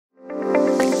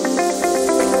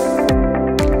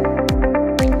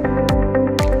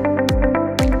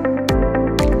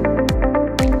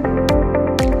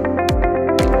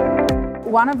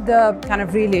one of the kind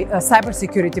of really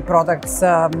cybersecurity products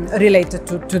related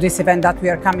to this event that we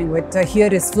are coming with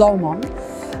here is Flowmon.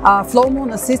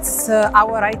 Flowmon assists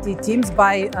our IT teams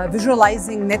by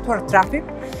visualizing network traffic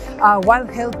while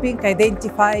helping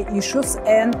identify issues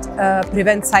and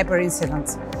prevent cyber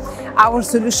incidents. Our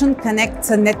solution connects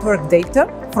network data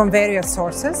from various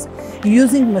sources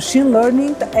using machine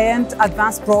learning and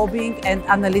advanced probing and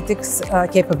analytics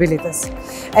capabilities.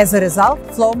 As a result,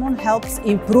 Flowmon helps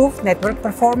improve network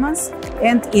performance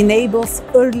and enables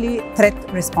early threat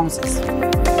responses.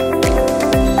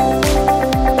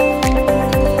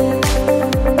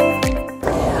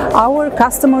 Our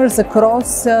customers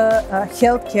across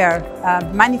healthcare,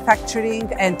 manufacturing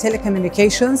and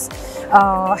telecommunications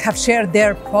have shared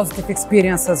their positive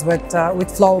experiences with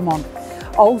Flowmon.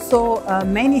 Also,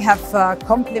 many have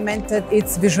complemented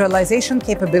its visualization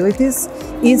capabilities,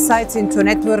 insights into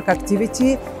network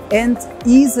activity and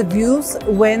ease of use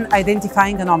when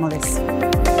identifying anomalies.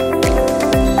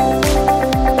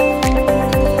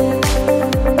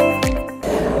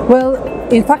 Well,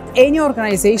 in fact, any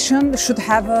organization should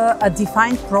have a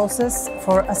defined process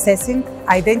for assessing,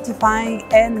 identifying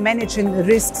and managing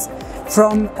risks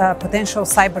from potential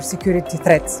cybersecurity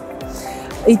threats.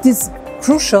 It is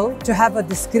crucial to have a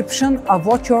description of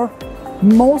what your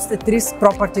most at-risk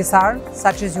properties are,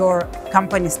 such as your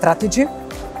company strategy,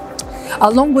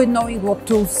 along with knowing what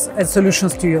tools and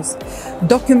solutions to use.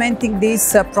 Documenting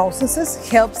these processes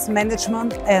helps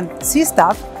management and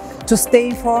C-staff to stay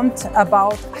informed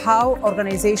about how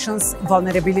organizations'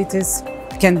 vulnerabilities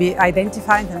can be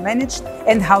identified and managed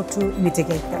and how to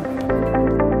mitigate them.